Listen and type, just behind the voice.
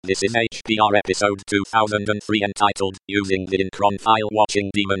This is HPR episode 2003 entitled Using the Incron File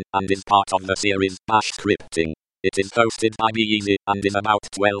Watching Daemon and is part of the series Bash Scripting. It is hosted by Be Easy and is about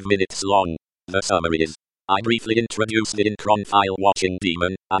 12 minutes long. The summary is, I briefly introduce the Incron File Watching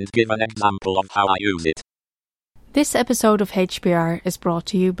Daemon and give an example of how I use it. This episode of HPR is brought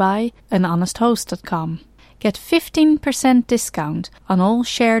to you by anhonesthost.com. Get 15% discount on all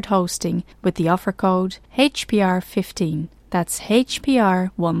shared hosting with the offer code HPR15. That's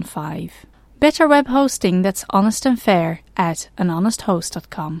HPR15. Better web hosting that's honest and fair at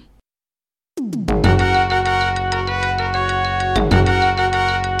anhonesthost.com.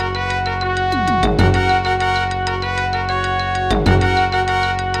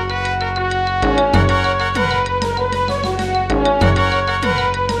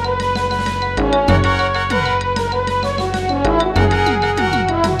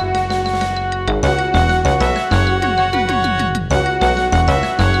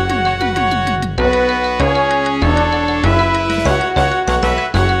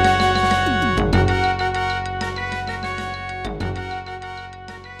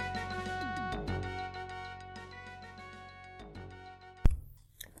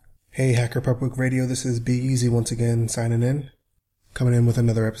 Hey, Hacker Public Radio, this is Be Easy once again signing in, coming in with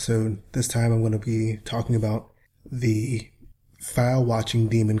another episode. This time I'm going to be talking about the file watching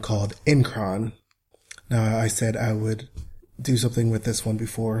daemon called Incron. Now, I said I would do something with this one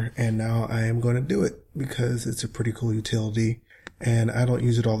before, and now I am going to do it because it's a pretty cool utility, and I don't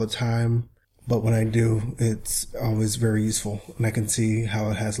use it all the time, but when I do, it's always very useful, and I can see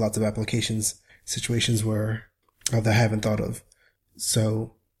how it has lots of applications, situations where that I haven't thought of.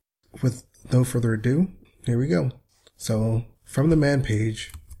 So, with no further ado, here we go. So, from the man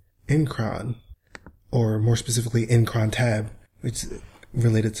page, Incron, or more specifically Incron tab, which is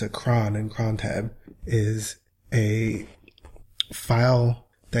related to cron and cron tab, is a file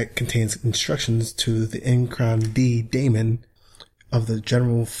that contains instructions to the Incron D daemon of the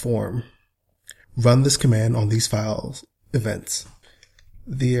general form. Run this command on these files events.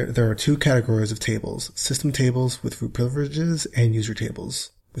 There are two categories of tables: system tables with root privileges and user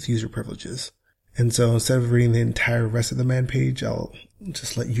tables with user privileges. And so instead of reading the entire rest of the man page, I'll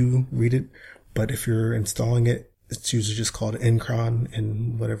just let you read it. But if you're installing it, it's usually just called Incron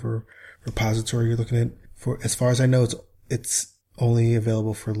in whatever repository you're looking at. For as far as I know, it's only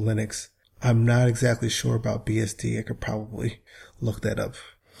available for Linux. I'm not exactly sure about BSD. I could probably look that up.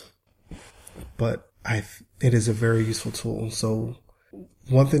 But it is a very useful tool. So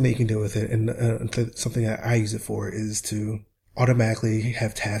one thing that you can do with it, and something that I use it for, is to automatically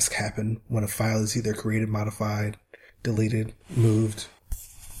have tasks happen when a file is either created, modified, deleted, moved,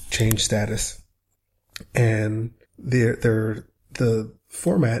 changed status. And the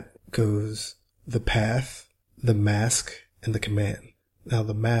format goes the path, the mask, and the command. Now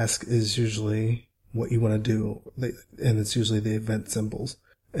the mask is usually what you want to do, and it's usually the event symbols.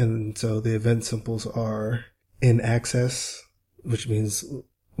 And so the event symbols are in access, which means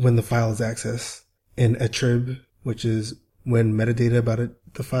when the file is accessed, in attrib, which is when metadata about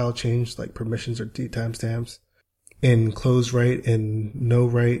the file changed, like permissions or timestamps, in close write, in no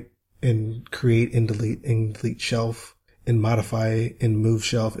write, in create, in delete shelf, in modify, in move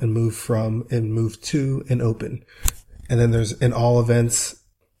shelf, in move from, in move to, in open. And then there's in all events,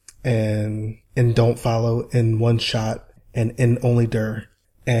 and in don't follow, in one shot, and in only dir.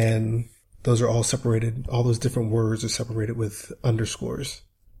 And those are all separated. All those different words are separated with underscores.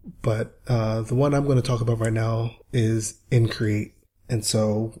 But the one I'm going to talk about right now is in create. And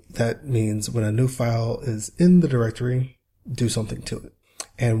so that means when a new file is in the directory, do something to it.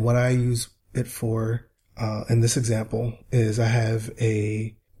 And what I use it for in this example is I have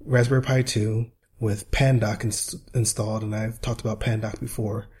a Raspberry Pi 2 with Pandoc installed, and I've talked about Pandoc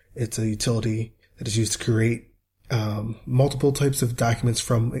before. It's a utility that is used to create multiple types of documents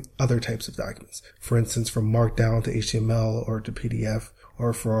from other types of documents. For instance, from Markdown to HTML or to PDF,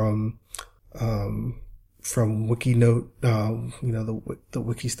 or from WikiNote, the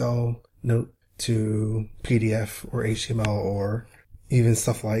wiki style note, to PDF or HTML, or even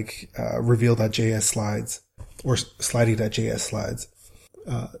stuff like reveal.js slides or slidey.js slides.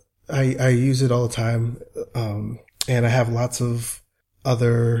 I use it all the time, and I have lots of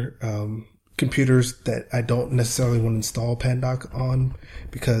other computers that I don't necessarily want to install Pandoc on,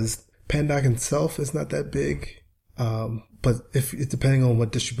 because Pandoc itself is not that big. But if it's depending on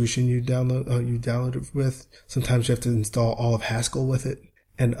what distribution you download it with, sometimes you have to install all of Haskell with it,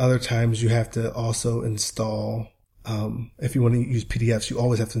 and other times you have to also install. If you want to use PDFs, you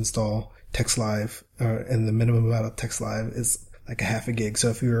always have to install TextLive, and the minimum amount of TextLive is like a half a gig. So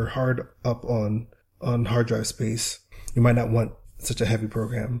if you're hard up on hard drive space, you might not want such a heavy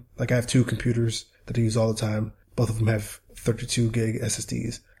program. Like I have 2 computers that I use all the time. Both of them have 32 gig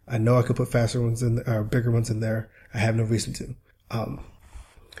SSDs. I know I could put faster ones in, or bigger ones in there. I have no reason to.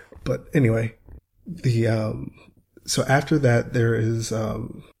 But anyway, so after that, there is,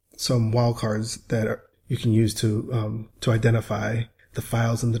 some wildcards that you can use to identify the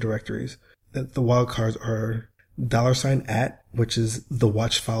files in the directories. The wildcards are $@ which is the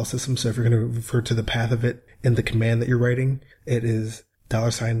watch file system. So if you're going to refer to the path of it in the command that you're writing, it is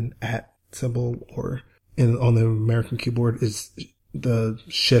 $@ symbol, or on the American keyboard is the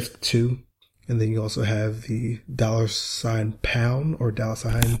Shift 2. And then you also have the $pound or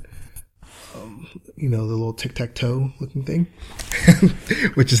 $, the little tic-tac-toe looking thing,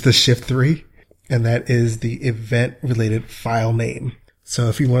 which is the Shift 3. And that is the event related file name. So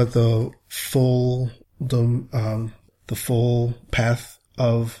if you wanted the full path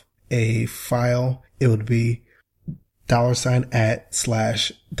of a file, it would be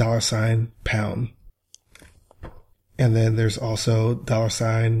 $@/$pound. And then there's also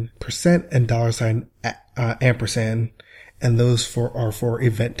 $% and $ampersand. And those are for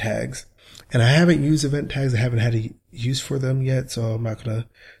event tags. And I haven't used event tags. I haven't had a use for them yet. So I'm not going to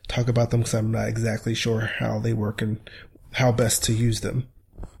talk about them because I'm not exactly sure how they work and how best to use them.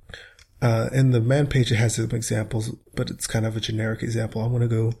 In the man page, it has some examples, but it's kind of a generic example. I'm going to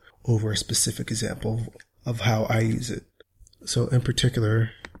go over a specific example of how I use it. So in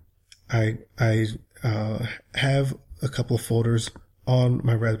particular, I have a couple of folders on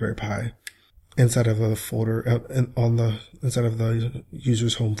my Raspberry Pi. Inside of a folder, inside of the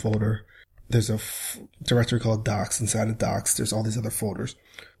user's home folder, there's a directory called docs. Inside of docs, there's all these other folders.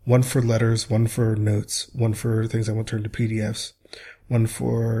 One for letters, one for notes, one for things I want to turn to PDFs, one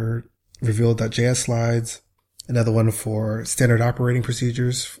for reveal.js slides, another one for standard operating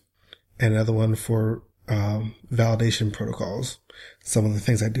procedures, and another one for validation protocols. Some of the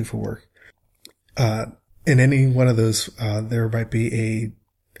things I do for work. In any one of those, there might be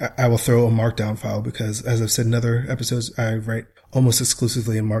I will throw a markdown file because, as I've said in other episodes, I write almost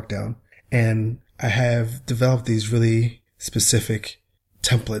exclusively in markdown. And I have developed these really specific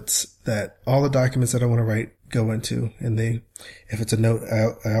templates that all the documents that I want to write go into. And if it's a note,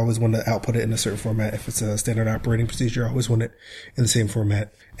 I always want to output it in a certain format. If it's a standard operating procedure, I always want it in the same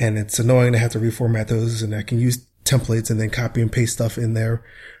format. And it's annoying to have to reformat those, and I can use templates and then copy and paste stuff in there.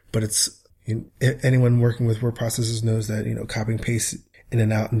 But anyone working with word processors knows that, copying paste in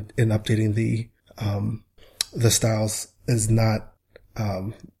and out and updating the styles is not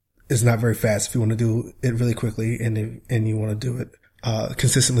very fast if you want to do it really quickly and you want to do it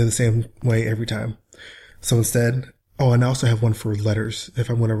consistently the same way every time. So instead, and I also have one for letters.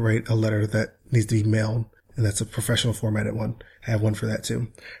 If I want to write a letter that needs to be mailed, and that's a professional formatted one, I have one for that too.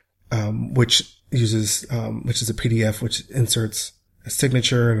 Which is a PDF which inserts a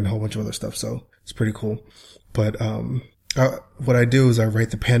signature and a whole bunch of other stuff. So it's pretty cool. But what I do is I write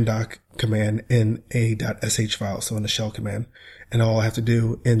the pandoc command in a .sh file, so in the shell command, and all I have to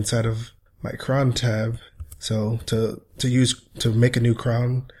do inside of my cron tab. So to make a new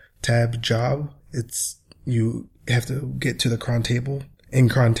cron tab job, you have to get to the cron table,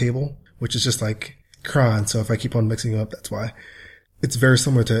 Incron table, which is just like cron. So if I keep on mixing up, that's why. It's very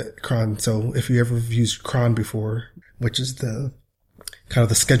similar to cron. So if you ever used cron before, which is the kind of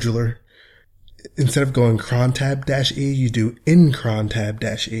the scheduler, instead of going cron tab -e, you do incron tab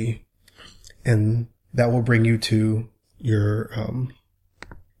 -e, and that will bring you to your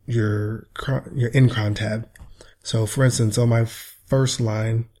incron tab. So for instance, on my first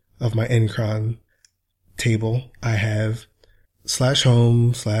line of my incron table, I have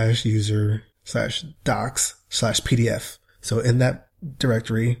 /home/user/docs/pdf. So in that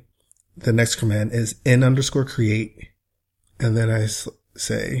directory, the next command is n_create, and then I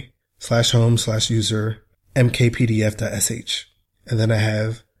say /home/user mkpdf.sh. And then I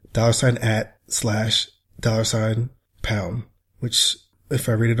have $@/$pound, which if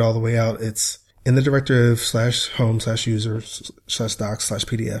I read it all the way out, it's in the directory of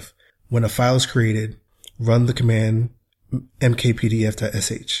 /home/user/docs/pdf. When a file is created, run the command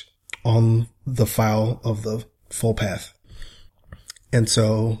mkpdf.sh on the file of the full path. And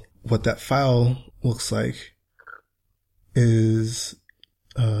so what that file looks like is,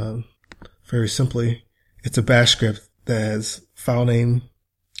 very simply, it's a bash script that has file name,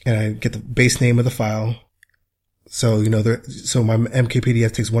 and I get the base name of the file. So, so my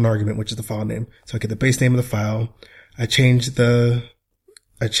mkpdf takes one argument, which is the file name. So I get the base name of the file. I change the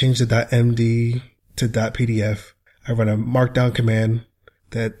 .md to .pdf. I run a markdown command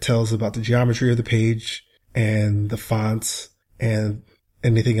that tells about the geometry of the page and the fonts and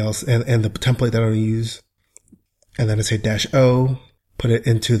anything else, and the template that I'm going to use. and then I say -O, put it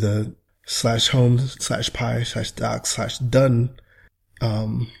into the /home/pi/docs/done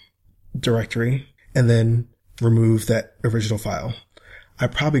directory, and then remove that original file. I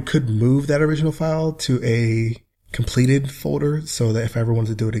probably could move that original file to a completed folder so that if I ever wanted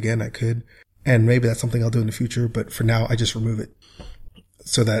to do it again, I could. And maybe that's something I'll do in the future, but for now, I just remove it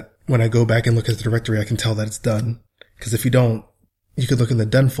so that when I go back and look at the directory, I can tell that it's done. Because if you don't, you could look in the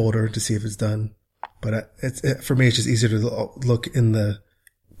done folder to see if it's done. But for me, it's just easier to look in the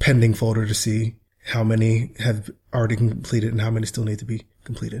pending folder to see how many have already completed and how many still need to be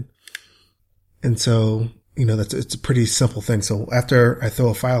completed. And so, it's a pretty simple thing. So after I throw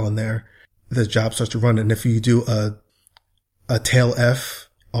a file in there, the job starts to run. And if you do a tail F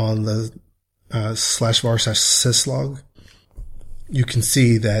on the /var/syslog, you can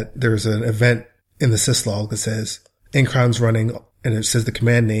see that there's an event in the syslog that says Incron's running, and it says the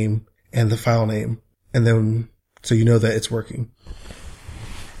command name and the file name. And then, so you know that it's working.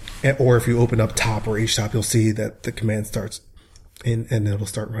 Or if you open up top or htop, you'll see that the command starts and it'll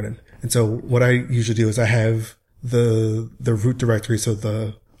start running. And so what I usually do is I have the root directory, so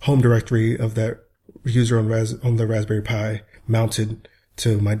the home directory of that user on the Raspberry Pi mounted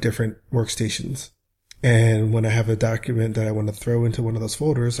to my different workstations. And when I have a document that I want to throw into one of those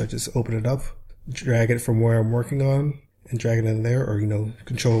folders, I just open it up, drag it from where I'm working on and drag it in there, or,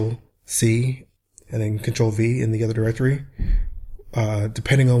 Control C and then Control V in the other directory.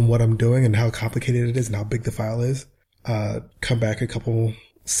 Depending on what I'm doing and how complicated it is and how big the file is, come back a couple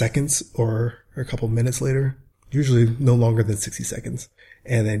seconds or a couple minutes later, usually no longer than 60 seconds,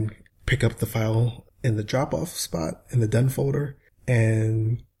 and then pick up the file in the drop-off spot in the done folder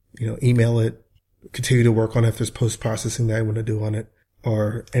and, email it, continue to work on it if there's post-processing that I want to do on it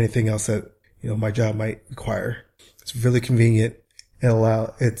or anything else that, my job might require. It's really convenient and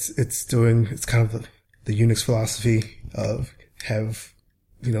it's kind of the Unix philosophy of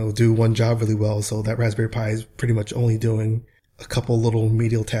do one job really well. So that Raspberry Pi is pretty much only doing a couple little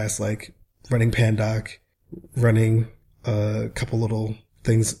medial tasks like running pandoc, running a couple little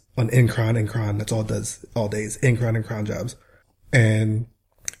things on Incron. That's all it does all day is Incron jobs. And,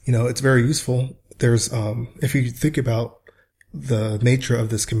 it's very useful. There's, if you think about the nature of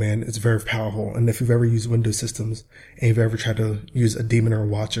this command, it's very powerful. And if you've ever used Windows systems and you've ever tried to use a daemon or a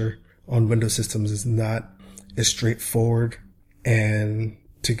watcher on Windows systems, it's not as straightforward. And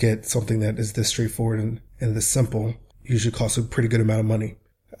to get something that is this straightforward and this simple usually costs a pretty good amount of money.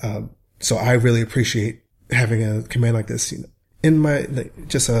 So I really appreciate having a command like this in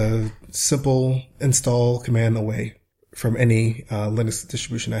just a simple install command away from any Linux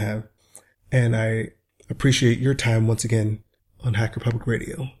distribution I have. And I appreciate your time once again on Hacker Public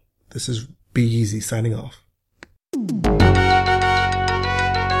Radio. This is Be Easy signing off.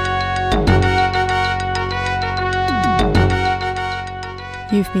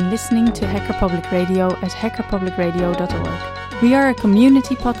 You've been listening to Hacker Public Radio at hackerpublicradio.org. We are a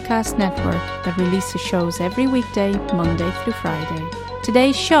community podcast network that releases shows every weekday, Monday through Friday.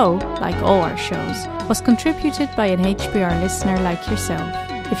 Today's show, like all our shows, was contributed by an HPR listener like yourself.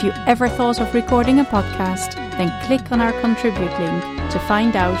 If you ever thought of recording a podcast, then click on our contribute link to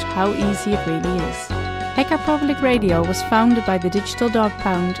find out how easy it really is. Hacker Public Radio was founded by the Digital Dog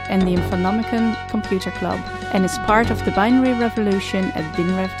Pound and the Infonomicon Computer Club and is part of the binary revolution at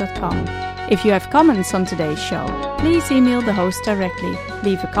binrev.com. If you have comments on today's show, please email the host directly,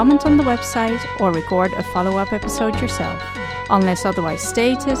 leave a comment on the website, or record a follow-up episode yourself. Unless otherwise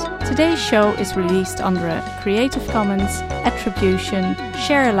stated, today's show is released under a Creative Commons Attribution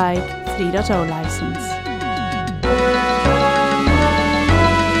Share Alike 3.0 license.